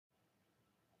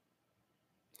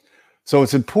So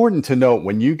it's important to note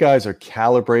when you guys are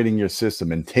calibrating your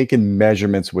system and taking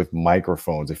measurements with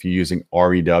microphones, if you're using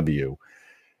REW,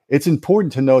 it's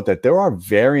important to note that there are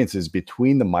variances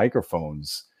between the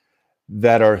microphones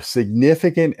that are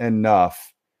significant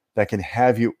enough that can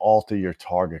have you alter your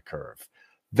target curve.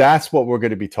 That's what we're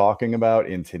going to be talking about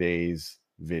in today's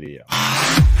video.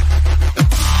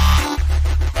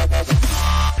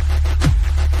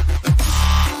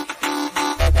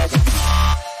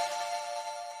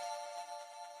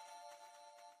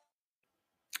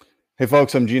 Hey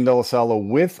folks, I'm Gene Delasallo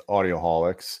with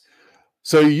Audioholics.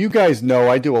 So you guys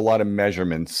know I do a lot of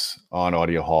measurements on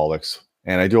Audioholics,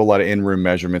 and I do a lot of in-room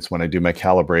measurements when I do my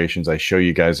calibrations. I show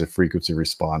you guys the frequency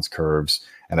response curves,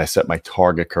 and I set my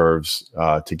target curves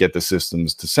to get the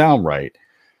systems to sound right.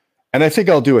 And I think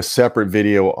I'll do a separate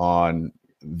video on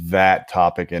that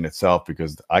topic in itself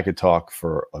because I could talk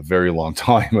for a very long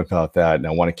time about that, and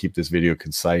I want to keep this video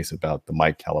concise about the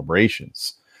mic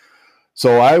calibrations.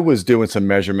 So I was doing some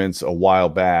measurements a while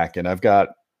back, and I've got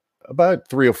about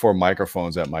 3 or 4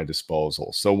 microphones at my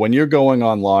disposal. So when you're going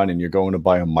online and you're going to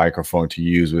buy a microphone to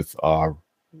use with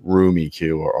room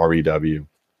EQ or REW,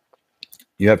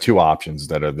 you have 2 options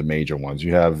that are the major ones.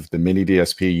 You have the Mini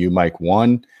DSP UMic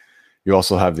 1, you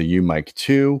also have the UMic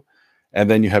 2, and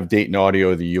then you have Dayton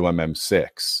Audio, the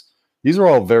UMM6. These are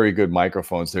all very good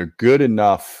microphones. They're good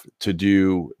enough to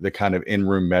do the kind of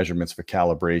in-room measurements for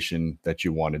calibration that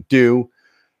you want to do.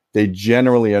 They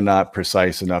generally are not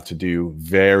precise enough to do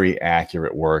very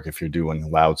accurate work if you're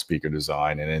doing loudspeaker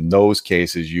design. And in those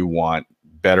cases, you want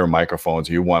better microphones.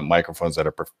 You want microphones that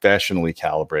are professionally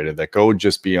calibrated, that go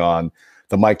just beyond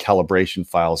the mic calibration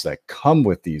files that come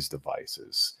with these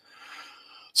devices.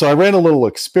 So I ran a little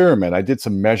experiment. I did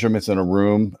some measurements in a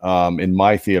room, in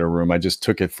my theater room. I just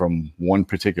took it from one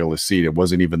particular seat. It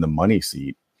wasn't even the money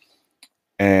seat.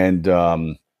 And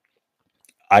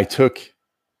I took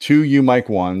 2 UMic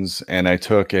 1s and I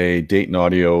took a Dayton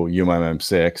Audio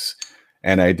UMM6,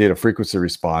 and I did a frequency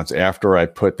response after I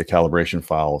put the calibration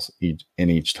files in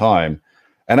each time.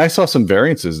 And I saw some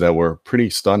variances that were pretty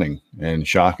stunning and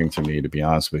shocking to me, to be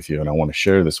honest with you. And I want to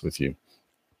share this with you.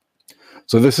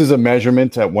 So this is a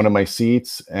measurement at one of my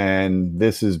seats, and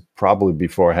this is probably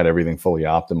before I had everything fully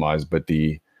optimized, but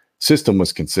the system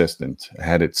was consistent. I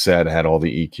had it set, I had all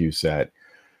the EQ set,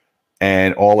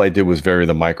 and all I did was vary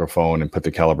the microphone and put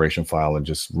the calibration file and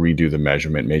just redo the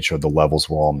measurement, made sure the levels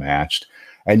were all matched.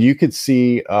 And you could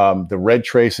see the red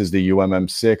trace is the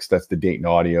UMM6, that's the Dayton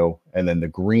Audio, and then the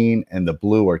green and the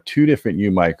blue are 2 different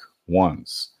UMic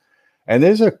 1s. And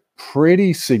there's a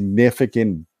pretty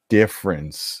significant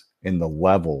difference in the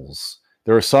levels.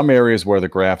 There are some areas where the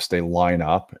graphs, they line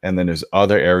up, and then there's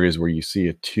other areas where you see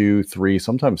a 2, 3,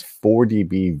 sometimes 4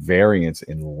 dB variance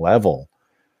in level.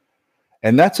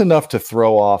 And that's enough to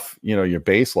throw off, your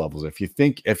bass levels.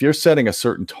 If you're setting a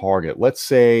certain target, let's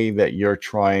say that you're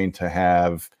trying to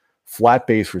have flat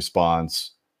bass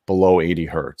response below 80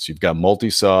 hertz. You've got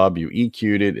multi-sub, you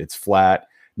EQ'd it, it's flat.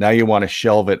 Now you want to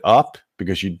shelve it up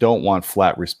because you don't want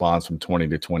flat response from 20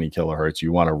 to 20 kilohertz.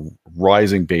 You want a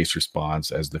rising bass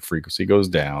response as the frequency goes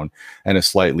down and a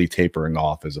slightly tapering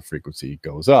off as the frequency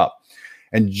goes up.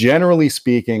 And generally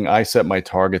speaking, I set my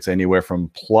targets anywhere from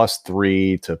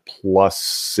 +3 to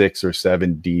 +6 or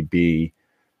 7 dB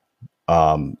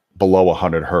below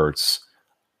 100 hertz.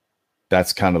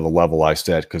 That's kind of the level I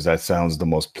set because that sounds the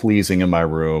most pleasing in my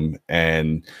room.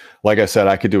 And like I said,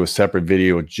 I could do a separate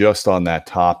video just on that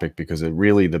topic because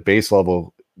the bass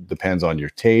level depends on your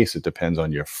taste. It depends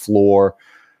on your floor.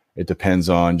 It depends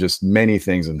on just many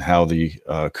things and how the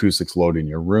acoustics load in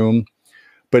your room.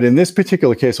 But in this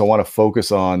particular case, I want to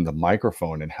focus on the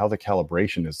microphone and how the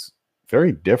calibration is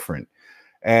very different.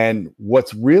 And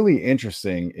what's really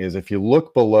interesting is if you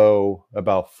look below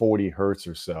about 40 hertz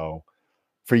or so,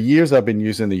 for years, I've been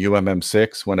using the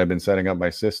UMM6 when I've been setting up my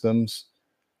systems.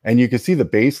 And you can see the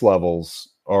bass levels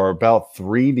are about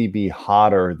 3 dB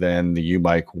hotter than the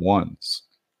UMic 1s.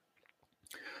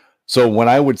 So when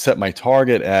I would set my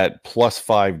target at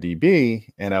 +5 dB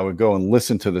and I would go and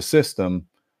listen to the system,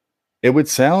 it would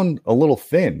sound a little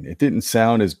thin. It didn't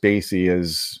sound as bassy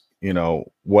as,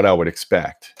 what I would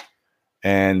expect.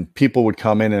 And people would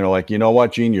come in and are like, you know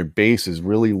what, Gene, your bass is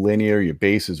really linear. Your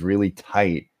bass is really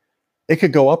tight. It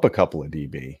could go up a couple of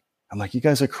dB. I'm like, you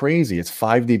guys are crazy. It's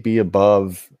 5 dB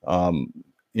above,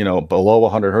 below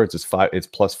 100 hertz. It's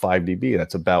 +5 dB.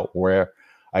 That's about where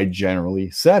I generally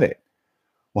set it.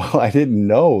 Well, I didn't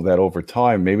know that over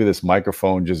time, maybe this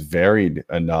microphone just varied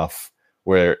enough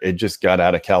where it just got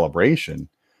out of calibration.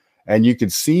 And you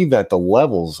could see that the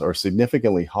levels are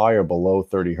significantly higher below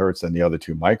 30 hertz than the other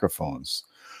 2 microphones.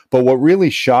 But what really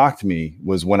shocked me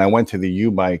was when I went to the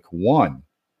U-Mic 1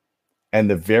 and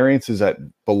the variances at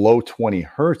below 20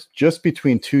 hertz, just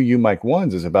between two U-Mic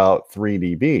 1s is about 3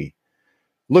 dB.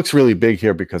 Looks really big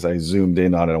here because I zoomed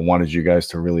in on it. I wanted you guys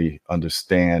to really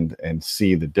understand and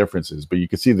see the differences. But you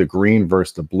can see the green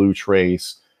versus the blue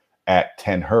trace at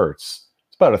 10 hertz.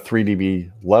 It's about a 3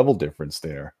 dB level difference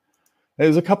there.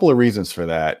 There's a couple of reasons for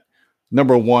that.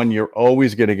 Number one, you're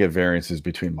always going to get variances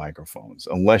between microphones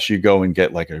unless you go and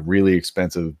get like a really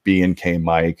expensive B&K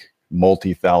mic,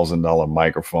 multi-$1,000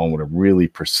 microphone with a really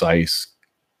precise,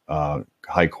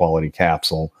 high quality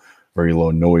capsule, very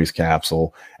low noise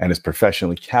capsule, and it's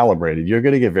professionally calibrated. You're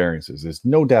going to get variances. There's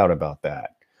no doubt about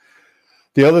that.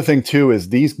 The other thing too is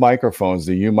these microphones,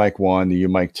 the U-Mic 1, the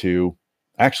U-Mic 2,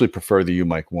 I actually prefer the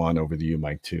U-Mic 1 over the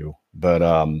U-Mic 2,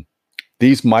 but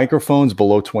these microphones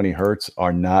below 20 hertz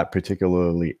are not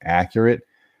particularly accurate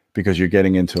because you're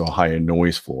getting into a higher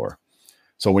noise floor.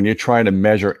 So when you're trying to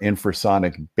measure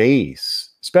infrasonic bass,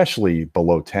 especially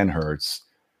below 10 hertz,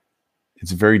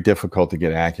 it's very difficult to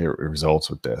get accurate results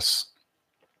with this.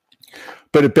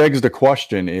 But it begs the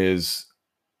question is,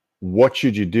 what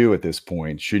should you do at this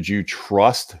point? Should you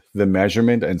trust the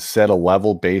measurement and set a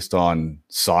level based on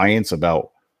science about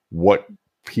what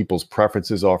people's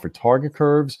preferences are for target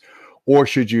curves? Or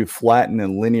should you flatten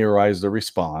and linearize the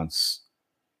response,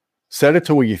 set it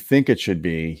to where you think it should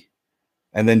be,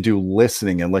 and then do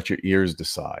listening and let your ears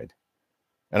decide?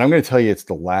 And I'm going to tell you it's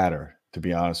the latter, to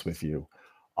be honest with you.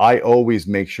 I always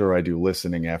make sure I do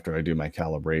listening after I do my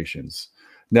calibrations.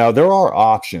 Now, there are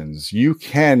options. You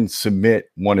can submit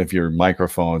one of your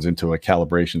microphones into a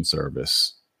calibration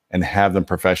service and have them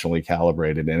professionally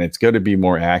calibrated, and it's going to be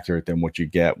more accurate than what you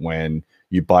get when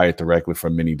you buy it directly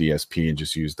from Mini DSP and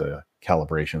just use the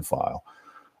calibration file.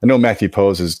 I know Matthew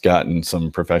Pose has gotten some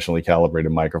professionally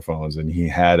calibrated microphones, and he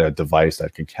had a device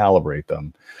that can calibrate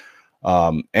them,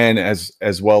 and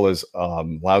as well as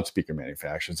loudspeaker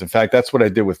manufacturers. In fact, that's what I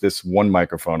did with this one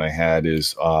microphone I had.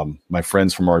 Is my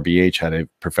friends from RBH had a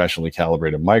professionally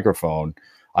calibrated microphone.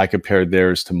 I compared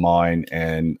theirs to mine,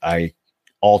 and I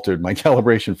altered my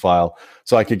calibration file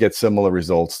so I could get similar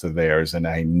results to theirs, and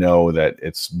I know that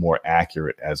it's more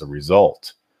accurate as a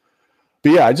result.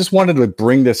 But yeah, I just wanted to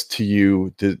bring this to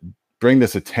you, to bring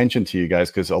this attention to you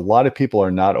guys, because a lot of people are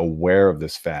not aware of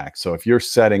this fact. So if you're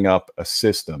setting up a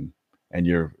system and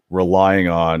you're relying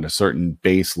on a certain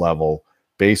bass level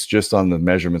based just on the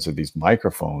measurements of these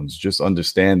microphones, just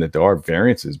understand that there are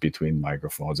variances between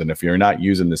microphones. And if you're not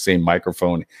using the same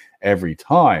microphone every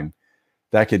time,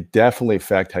 that could definitely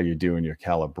affect how you do in your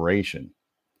calibration.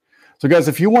 So guys,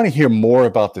 if you want to hear more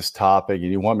about this topic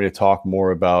and you want me to talk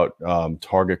more about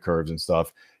target curves and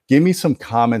stuff, give me some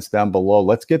comments down below.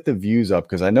 Let's get the views up,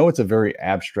 because I know it's a very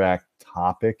abstract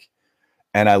topic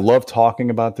and I love talking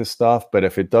about this stuff, but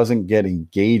if it doesn't get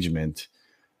engagement,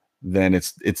 then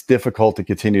it's difficult to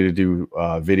continue to do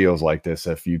videos like this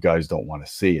if you guys don't want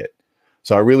to see it.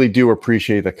 So I really do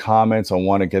appreciate the comments. I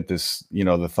want to get this,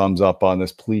 the thumbs up on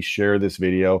this. Please share this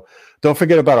video. Don't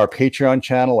forget about our Patreon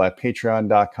channel at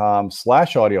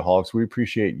patreon.com/audioholics. We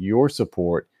appreciate your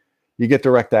support. You get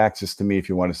direct access to me if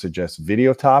you want to suggest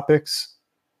video topics.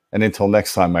 And until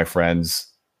next time, my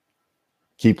friends,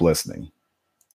 keep listening.